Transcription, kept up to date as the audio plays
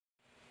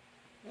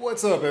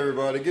What's up,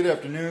 everybody? Good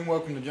afternoon.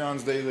 Welcome to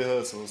John's Daily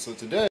Hustle. So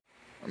today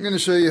I'm going to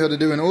show you how to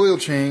do an oil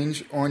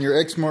change on your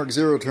exmark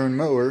zero-turn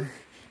mower.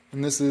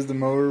 And this is the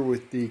mower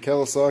with the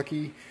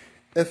Kawasaki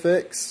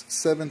FX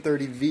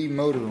 730V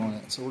motor on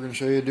it. So we're going to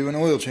show you how to do an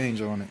oil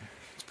change on it.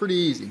 It's pretty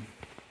easy.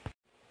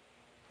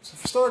 So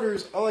for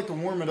starters, I like to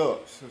warm it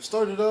up. So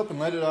start it up and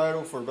let it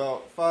idle for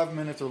about 5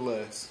 minutes or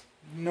less.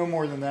 No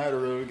more than that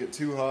or it'll get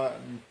too hot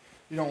and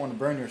you don't want to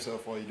burn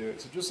yourself while you do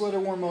it. So just let it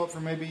warm up for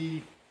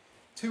maybe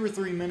 2 or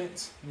 3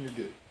 minutes and you're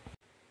good.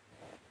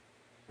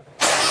 So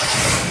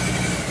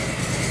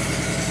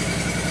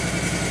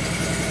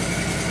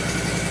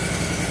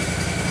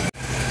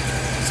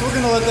we're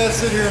going to let that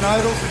sit here and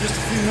idle for just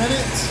a few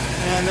minutes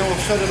and then we'll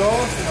shut it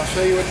off and I'll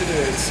show you what to do.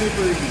 It's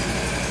super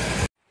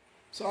easy.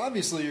 So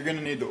obviously you're going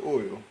to need the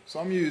oil. So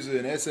I'm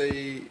using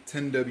SAE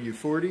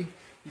 10W40.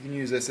 You can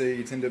use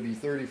SAE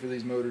 10W30 for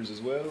these motors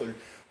as well, or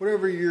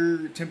whatever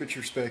your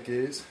temperature spec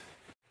is.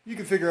 You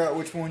can figure out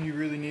which one you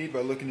really need by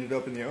looking it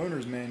up in the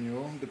owner's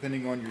manual,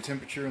 depending on your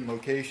temperature and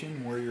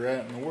location, where you're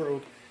at in the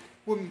world,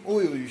 what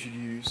oil you should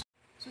use.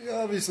 So you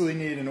obviously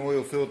need an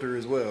oil filter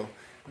as well.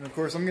 And of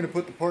course I'm going to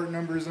put the part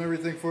numbers and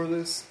everything for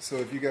this, so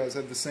if you guys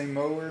have the same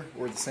mower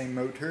or the same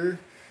motor,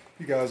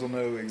 you guys will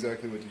know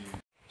exactly what to use.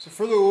 So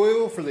for the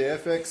oil, for the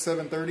FX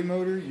 730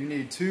 motor, you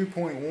need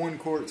 2.1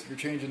 quarts if you're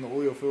changing the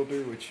oil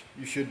filter, which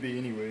you should be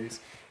anyways,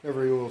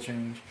 every oil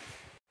change.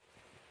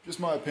 Just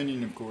my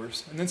opinion, of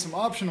course. And then some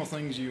optional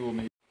things you will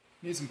need.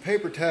 You need some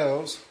paper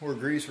towels or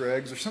grease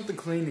rags or something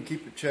clean to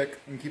keep it check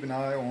and keep an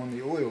eye on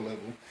the oil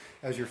level.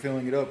 As you're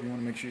filling it up, you want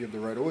to make sure you have the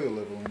right oil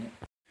level in it.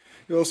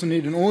 You also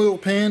need an oil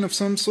pan of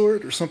some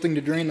sort or something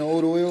to drain the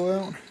old oil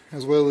out,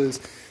 as well as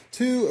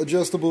 2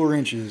 adjustable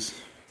wrenches.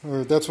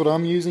 Or that's what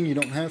I'm using, you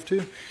don't have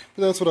to,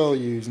 but that's what I'll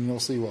use and you'll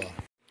see why.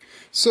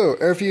 So,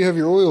 after you have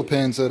your oil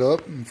pan set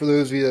up, and for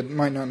those of you that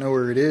might not know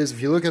where it is,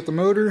 if you look at the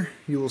motor,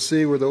 you will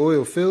see where the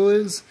oil fill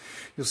is.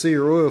 You'll see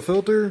your oil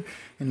filter,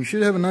 and you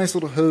should have a nice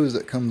little hose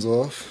that comes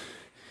off,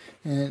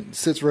 and it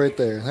sits right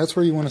there. That's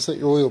where you want to set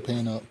your oil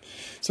pan up.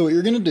 So what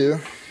you're going to do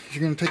is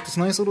you're going to take this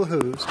nice little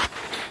hose,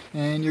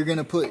 and you're going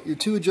to put your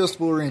 2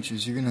 adjustable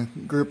wrenches. You're going to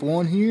grip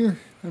one here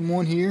and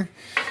one here,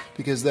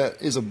 because that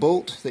is a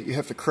bolt that you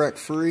have to crack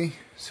free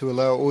to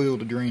allow oil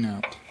to drain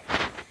out.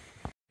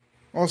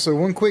 Also,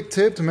 one quick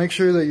tip to make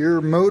sure that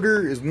your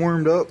motor is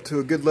warmed up to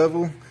a good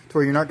level to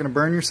where you're not going to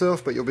burn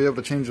yourself, but you'll be able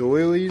to change the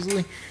oil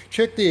easily.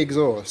 Check the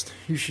exhaust.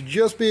 You should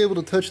just be able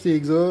to touch the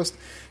exhaust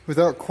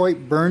without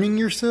quite burning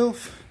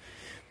yourself,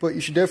 but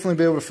you should definitely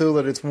be able to feel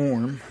that it's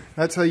warm.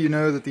 That's how you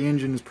know that the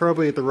engine is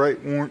probably at the right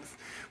warmth,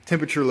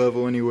 temperature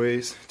level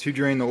anyways, to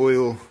drain the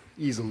oil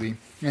easily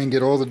and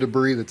get all the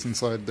debris that's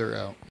inside there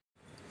out.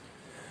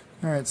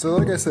 Alright, so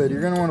like I said,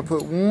 you're going to want to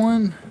put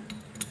one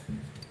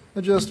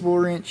adjustable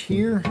wrench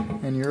here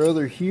and your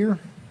other here,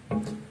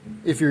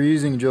 if you're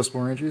using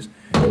adjustable wrenches,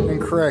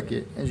 and crack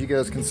it. As you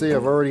guys can see,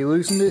 I've already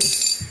loosened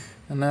it,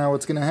 and now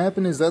what's going to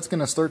happen is that's going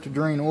to start to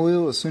drain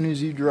oil as soon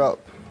as you drop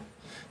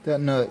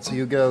that nut, so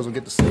you guys will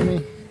get to see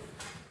me.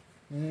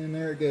 And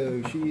there it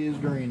goes, she is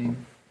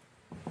draining.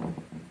 We're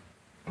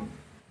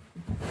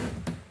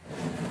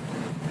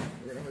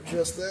going to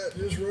adjust that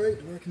just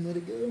right where I can let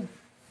it go.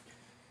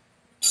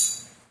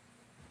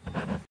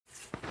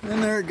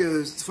 And there it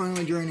goes, it's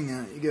finally draining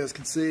out. You guys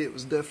can see it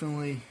was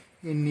definitely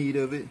in need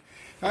of it.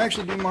 I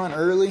actually do mine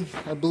early.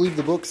 I believe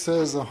the book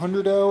says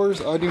 100 hours.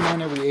 I do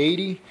mine every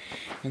 80.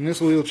 And this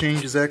oil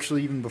change is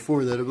actually even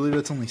before that. I believe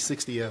it's only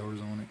 60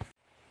 hours on it.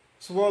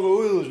 So while the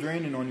oil is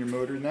draining on your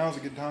motor, now's a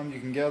good time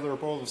you can gather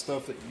up all the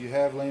stuff that you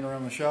have laying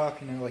around the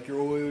shop, you know, like your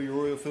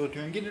oil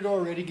filter, and get it all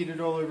ready, get it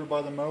all over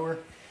by the mower,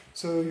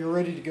 so you're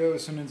ready to go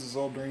as soon as it's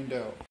all drained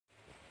out.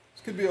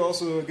 This could be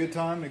also a good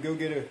time to go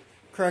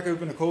crack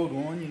open a cold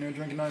one, you know,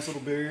 drink a nice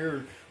little beer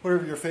or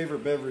whatever your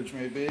favorite beverage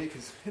may be,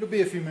 because it'll be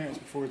a few minutes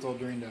before it's all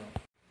drained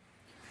out.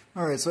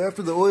 Alright, so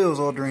after the oil is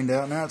all drained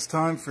out, now it's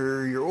time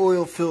for your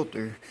oil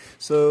filter.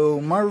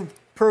 So my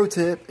pro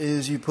tip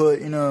is you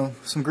put, you know,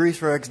 some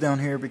grease rags down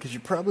here because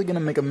you're probably going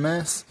to make a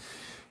mess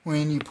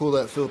when you pull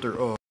that filter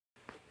off.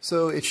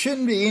 So it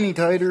shouldn't be any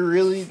tighter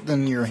really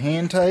than your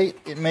hand tight.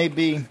 It may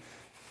be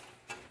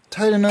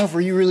tight enough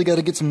where you really got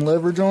to get some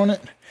leverage on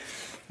it.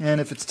 And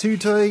if it's too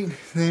tight,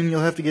 then you'll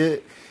have to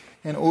get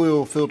an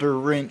oil filter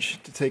wrench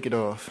to take it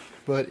off.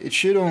 But it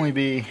should only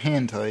be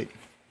hand tight.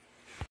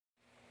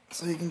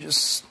 So you can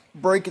just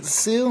break the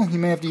seal. You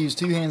may have to use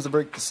 2 hands to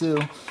break the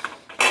seal.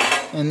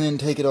 And then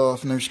take it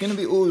off. And there's going to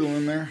be oil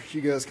in there. As you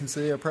guys can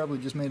see, I probably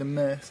just made a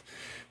mess.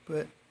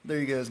 But there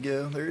you guys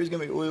go. There is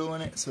going to be oil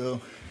in it.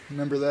 So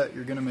remember that.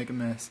 You're going to make a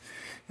mess.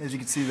 As you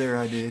can see there,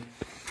 I did.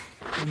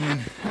 And then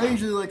I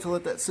usually like to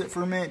let that sit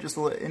for a minute just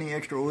to let any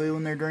extra oil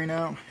in there drain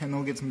out, and then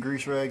we'll get some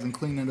grease rags and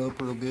clean it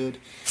up real good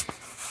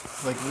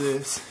like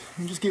this,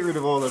 and just get rid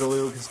of all that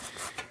oil because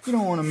you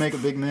don't want to make a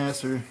big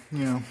mess or, you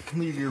know,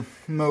 leave your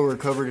mower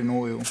covered in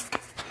oil.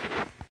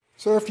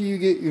 So after you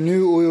get your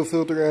new oil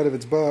filter out of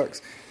its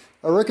box,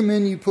 I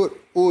recommend you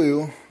put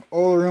oil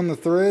all around the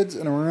threads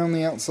and around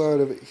the outside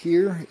of it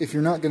here if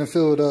you're not going to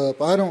fill it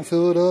up. I don't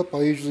fill it up.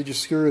 I usually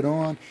just screw it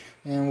on.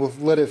 and we'll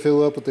let it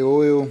fill up with the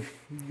oil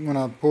when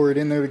I pour it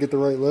in there to get the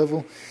right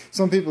level.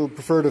 Some people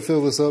prefer to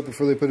fill this up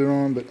before they put it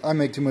on, but I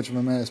make too much of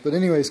a mess. But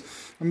anyways,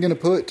 I'm going to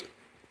put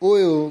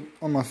oil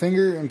on my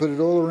finger and put it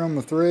all around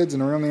the threads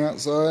and around the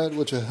outside,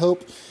 which will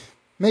help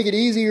make it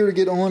easier to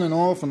get on and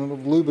off, and it'll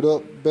lube it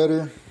up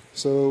better.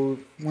 So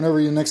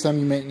whenever next time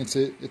you maintenance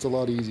it, it's a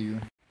lot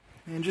easier.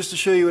 And just to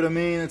show you what I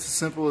mean, it's as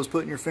simple as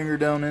putting your finger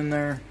down in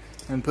there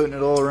and putting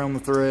it all around the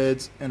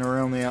threads and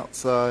around the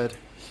outside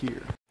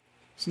here.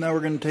 So now we're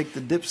going to take the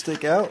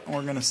dipstick out and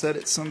we're going to set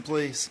it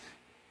someplace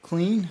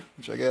clean,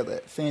 which I got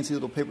that fancy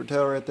little paper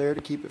towel right there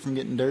to keep it from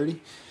getting dirty.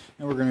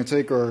 And we're going to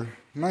take our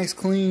nice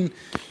clean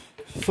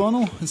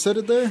funnel and set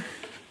it there.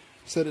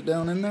 Set it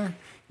down in there.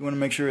 You want to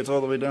make sure it's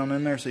all the way down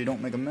in there so you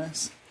don't make a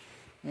mess.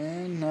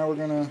 And now we're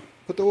going to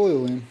put the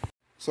oil in.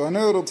 So I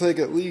know it'll take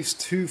at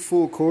least 2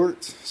 full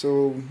quarts,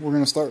 so we're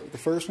going to start with the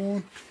first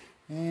one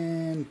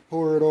and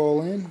pour it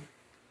all in.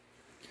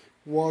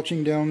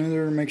 Watching down in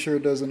there to make sure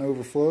it doesn't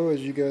overflow.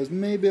 As you guys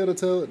may be able to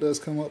tell, it does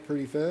come up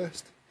pretty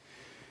fast.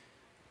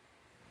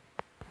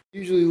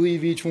 Usually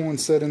leave each one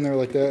set in there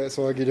like that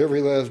so I get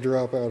every last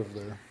drop out of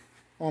there.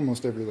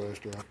 Almost every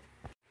last drop.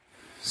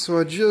 So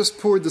I just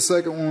poured the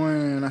second one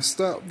and I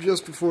stopped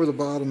just before the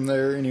bottom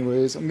there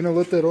anyways. I'm going to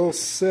let that all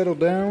settle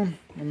down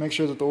and make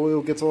sure that the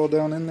oil gets all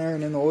down in there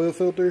and in the oil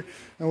filter.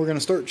 And we're going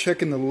to start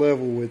checking the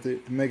level with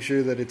it to make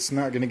sure that it's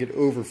not going to get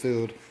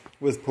overfilled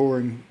with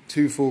pouring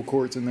 2 full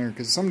quarts in there.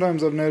 Because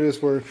sometimes I've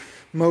noticed where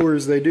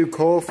mowers, they do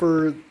call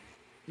for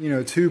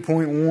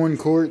 2.1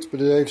 quarts, but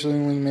it actually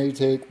only may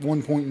take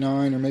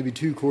 1.9 or maybe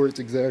 2 quarts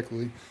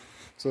exactly.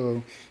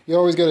 So you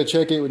always got to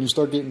check it when you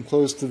start getting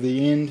close to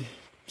the end,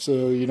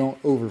 so you don't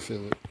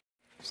overfill it.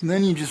 So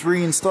then you just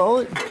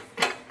reinstall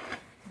it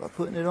by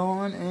putting it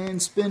on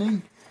and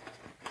spinning.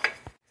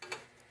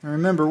 And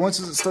remember, once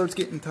it starts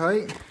getting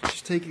tight,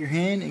 just take your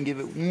hand and give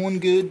it one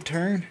good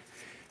turn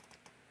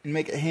and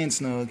make it hand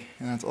snug.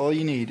 And that's all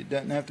you need. It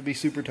doesn't have to be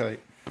super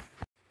tight.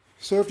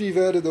 So after you've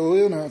added the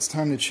oil, now it's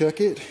time to check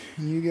it.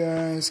 And you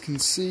guys can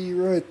see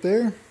right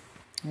there.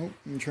 Oh,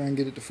 let me try and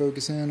get it to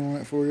focus in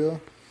on it for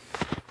y'all.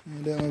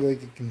 It doesn't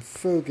look like it can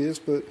focus,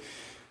 but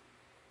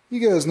you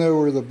guys know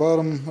where the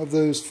bottom of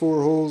those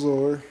 4 holes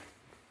are.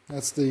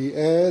 That's the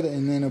add,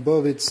 and then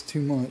above it's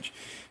too much.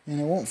 And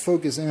it won't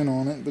focus in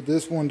on it, but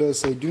this one does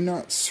say do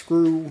not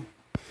screw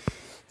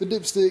the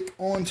dipstick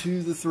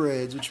onto the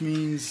threads, which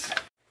means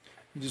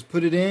you just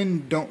put it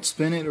in, don't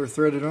spin it or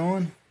thread it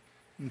on,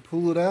 and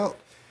pull it out,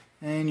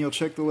 and you'll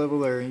check the level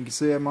there. And you can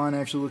see that mine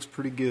actually looks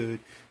pretty good.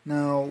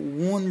 Now,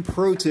 one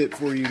pro tip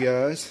for you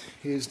guys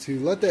is to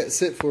let that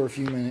sit for a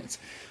few minutes,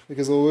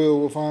 because the oil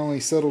will finally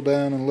settle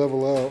down and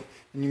level out.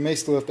 And you may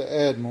still have to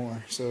add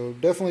more. So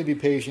definitely be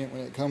patient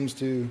when it comes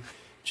to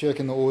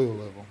checking the oil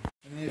level.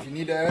 And if you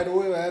need to add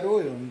oil,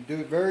 and do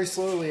it very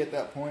slowly at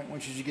that point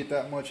once you get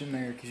that much in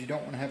there, because you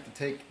don't want to have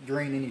to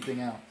drain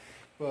anything out.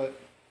 But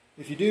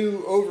if you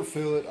do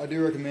overfill it, I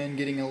do recommend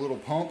getting a little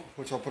pump,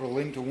 which I'll put a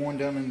link to one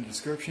down in the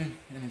description.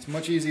 And it's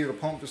much easier to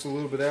pump just a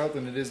little bit out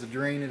than it is to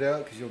drain it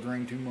out, because you'll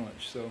drain too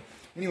much. So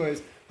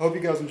anyways, I hope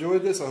you guys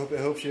enjoyed this. I hope it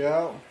helps you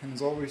out. And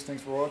as always,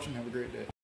 thanks for watching. Have a great day.